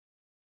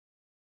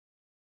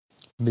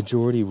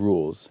Majority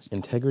rules,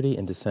 integrity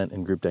and dissent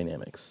in group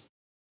dynamics.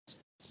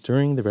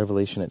 During the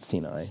revelation at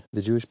Sinai,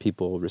 the Jewish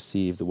people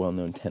received the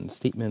well-known 10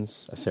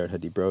 statements, Aseret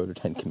HaDibrot, or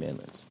 10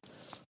 commandments.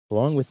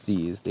 Along with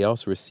these, they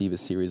also receive a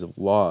series of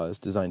laws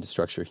designed to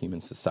structure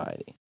human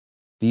society.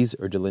 These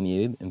are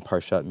delineated in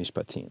Parshat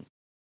Mishpatim.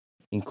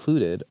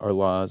 Included are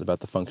laws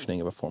about the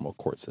functioning of a formal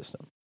court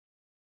system.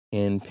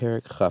 In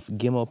Perek Chaf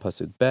Gimel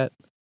Pasuk Bet,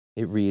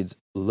 it reads,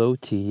 Lo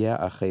tiyeh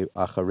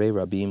acharei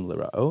rabim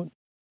l'ra'ot,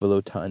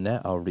 v'lo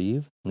ta'aneh al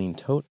riv,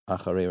 lintot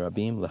acharei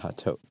rabim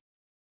lehatot.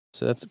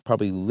 So that's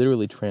probably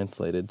literally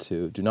translated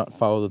to, do not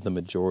follow the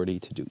majority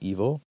to do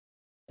evil,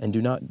 and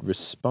do not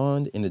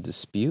respond in a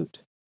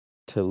dispute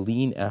to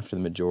lean after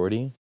the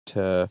majority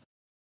to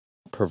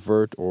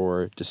pervert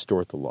or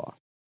distort the law.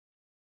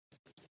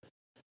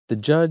 The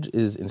judge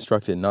is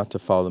instructed not to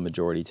follow the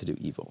majority to do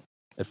evil.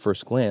 At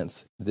first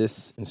glance,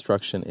 this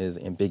instruction is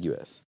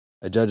ambiguous.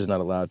 A judge is not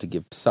allowed to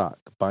give psak,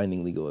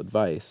 binding legal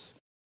advice,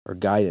 or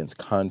guidance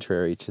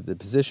contrary to the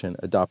position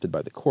adopted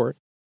by the court,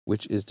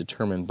 which is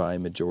determined by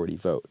majority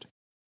vote.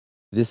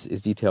 This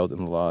is detailed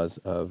in the laws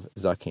of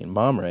Zaken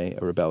Mamre,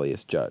 a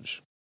rebellious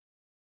judge.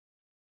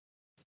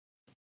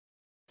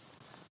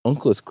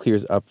 Onkelos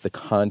clears up the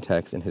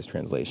context in his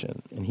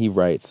translation, and he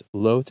writes,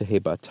 Lo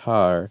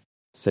tehebatar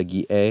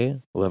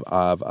sagi'e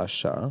levav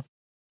asha,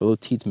 v'lo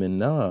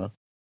titmena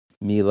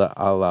mila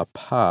ala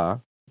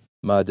pa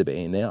ma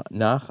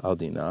debe'enach al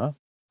dina,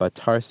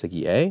 batar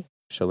sagi'e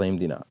shalem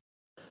dina.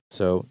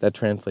 So that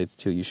translates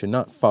to, you should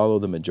not follow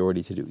the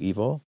majority to do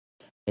evil,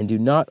 and do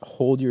not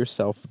hold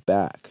yourself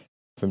back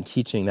from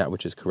teaching that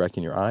which is correct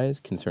in your eyes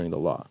concerning the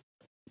law,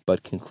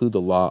 but conclude the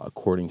law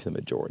according to the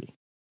majority.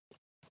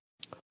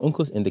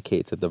 Onkelos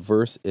indicates that the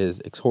verse is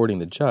exhorting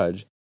the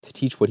judge to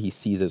teach what he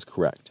sees as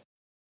correct.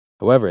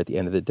 However, at the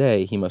end of the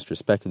day, he must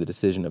respect the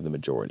decision of the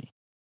majority.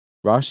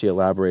 Rashi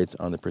elaborates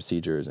on the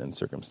procedures and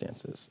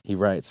circumstances. He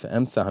writes,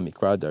 "ואמצע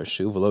המקרא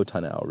דרשו ולא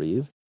תענה על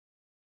ריב,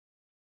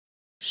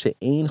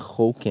 שאין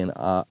חולקין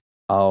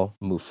על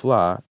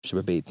מופלא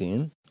שבבית,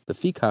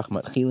 לפיכך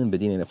מתחילין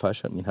בדיני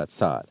נפשות מן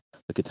הצד,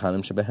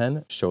 לקטנים שבהן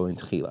שואלין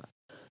תחלה,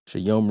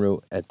 שיאמרו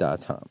את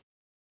דעתם."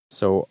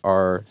 So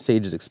our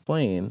sages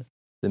explain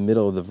the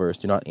middle of the verse,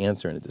 do not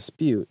answer in a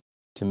dispute,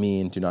 to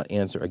mean do not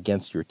answer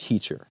against your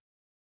teacher.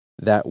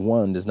 That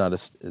one does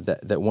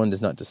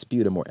not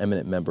dispute a more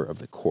eminent member of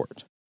the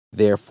court.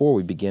 Therefore,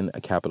 we begin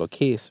a capital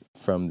case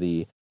from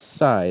the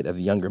side of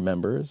the younger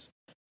members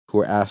who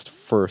are asked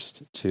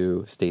first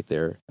to state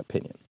their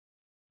opinion.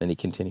 Then he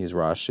continues,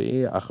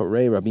 Rashi,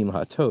 Acharei rabim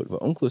hatot,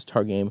 v'Onkelos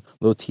targem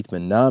lo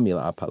titmena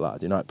mila apala.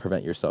 Do not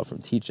prevent yourself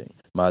from teaching.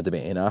 Ma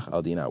debe'enach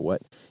al dina.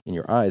 What in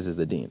your eyes is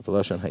the din.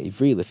 V'loshon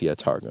ha'ivri lefia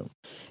targum.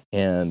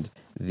 And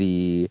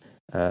the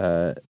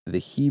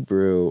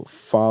Hebrew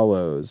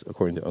follows,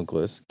 according to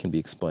Onkelos, can be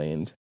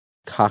explained.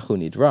 Kachu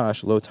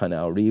nidrash lo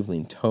tanal riv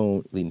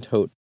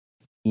lintot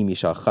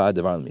imishalcha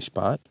devar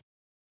mishpat.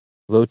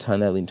 Lo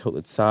tanel lintot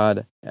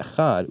litzad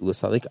echad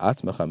ulasalik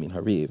atzmacha min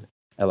hariv.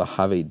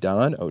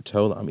 Dan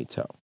oto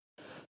amito.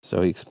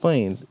 So he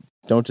explains,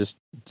 don't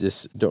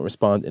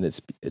respond in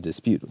a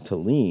dispute to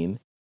lean,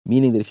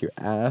 meaning that if you're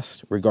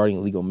asked regarding a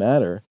legal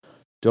matter,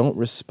 don't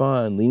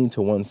respond leaning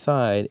to one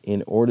side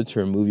in order to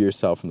remove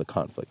yourself from the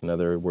conflict. In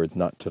other words,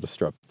 not to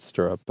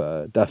stir up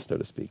dust, so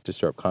to speak, to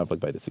stir up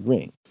conflict by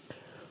disagreeing.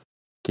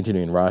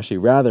 Continuing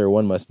Rashi, rather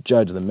one must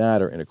judge the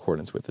matter in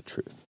accordance with the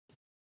truth.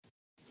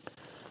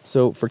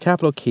 So, for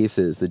capital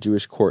cases, the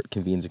Jewish court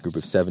convenes a group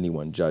of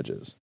 71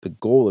 judges. The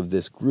goal of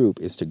this group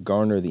is to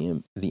garner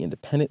the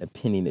independent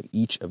opinion of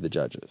each of the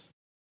judges.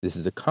 This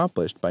is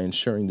accomplished by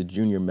ensuring the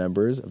junior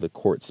members of the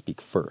court speak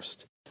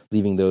first,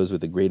 leaving those with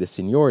the greatest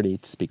seniority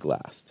to speak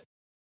last.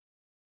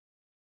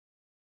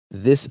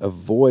 This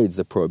avoids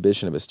the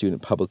prohibition of a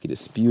student publicly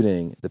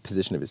disputing the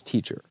position of his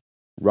teacher.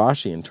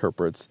 Rashi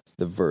interprets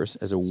the verse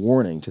as a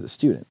warning to the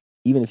student.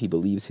 Even if he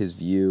believes his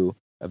view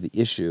of the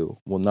issue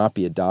will not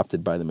be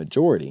adopted by the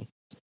majority,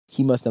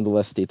 he must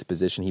nonetheless state the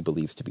position he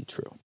believes to be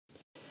true.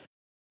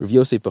 Rav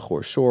Yosef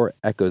Bechor Shor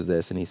echoes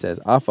this, and he says,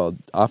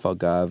 Afal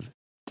gav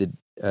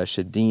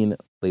shadin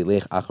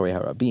leilech acharei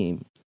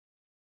harabim,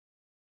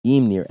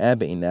 im nir'eh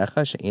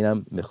be'inecha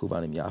she'enam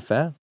mechuvanim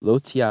yafeh, lo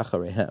tiyeh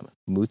achareihem,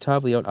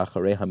 mutav liot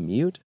acharei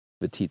hamiut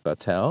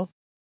v'titbatel,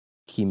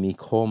 ki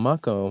mikol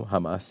makom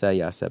ha'ma'aseh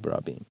yaseh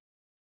b'rabim.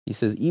 He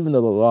says, even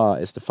though the law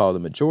is to follow the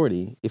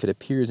majority, if it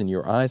appears in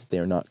your eyes that they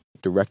are not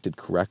directed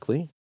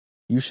correctly,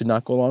 you should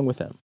not go along with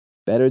them.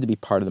 Better to be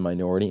part of the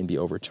minority and be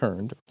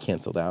overturned,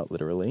 canceled out,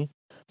 literally,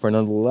 for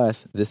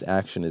nonetheless, this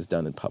action is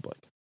done in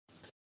public.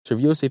 So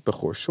Rav Yosef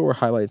Bechor Shor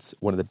highlights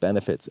one of the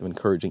benefits of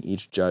encouraging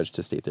each judge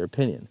to state their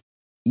opinion.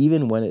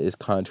 Even when it is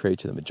contrary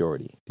to the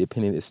majority, the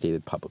opinion is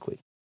stated publicly.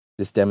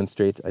 This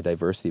demonstrates a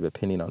diversity of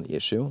opinion on the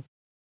issue.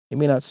 It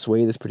may not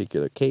sway this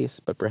particular case,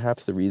 but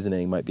perhaps the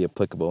reasoning might be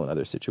applicable in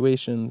other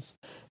situations.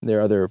 And there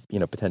are other,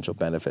 potential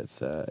benefits.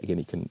 Again,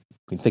 you can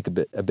think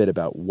a bit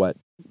about what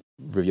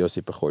Rav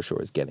Yosef Bechor Shor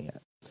is getting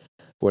at.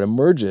 What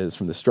emerges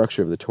from the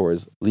structure of the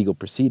Torah's legal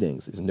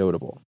proceedings is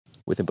notable,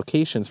 with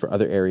implications for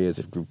other areas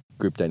of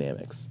group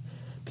dynamics.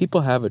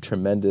 People have a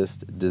tremendous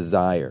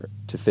desire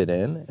to fit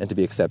in and to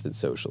be accepted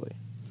socially.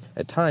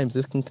 At times,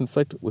 this can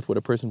conflict with what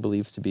a person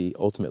believes to be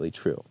ultimately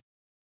true.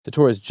 The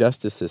Torah's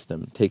justice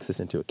system takes this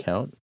into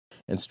account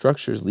and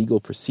structures legal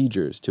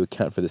procedures to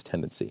account for this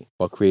tendency,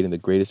 while creating the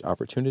greatest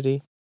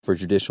opportunity for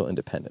judicial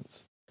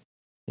independence.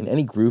 In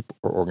any group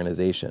or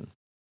organization,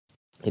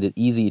 it is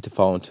easy to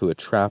fall into a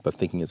trap of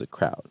thinking as a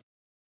crowd.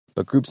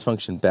 But groups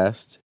function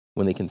best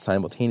when they can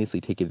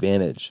simultaneously take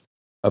advantage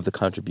of the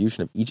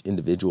contribution of each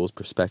individual's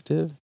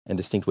perspective and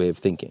distinct way of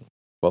thinking,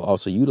 while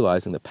also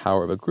utilizing the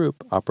power of a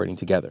group operating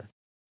together.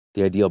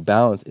 The ideal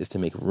balance is to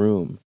make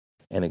room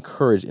and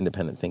encourage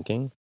independent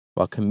thinking,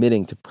 while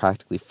committing to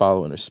practically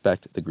follow and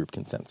respect the group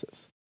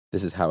consensus.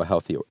 This is how a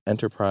healthy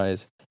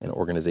enterprise and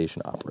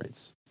organization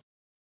operates.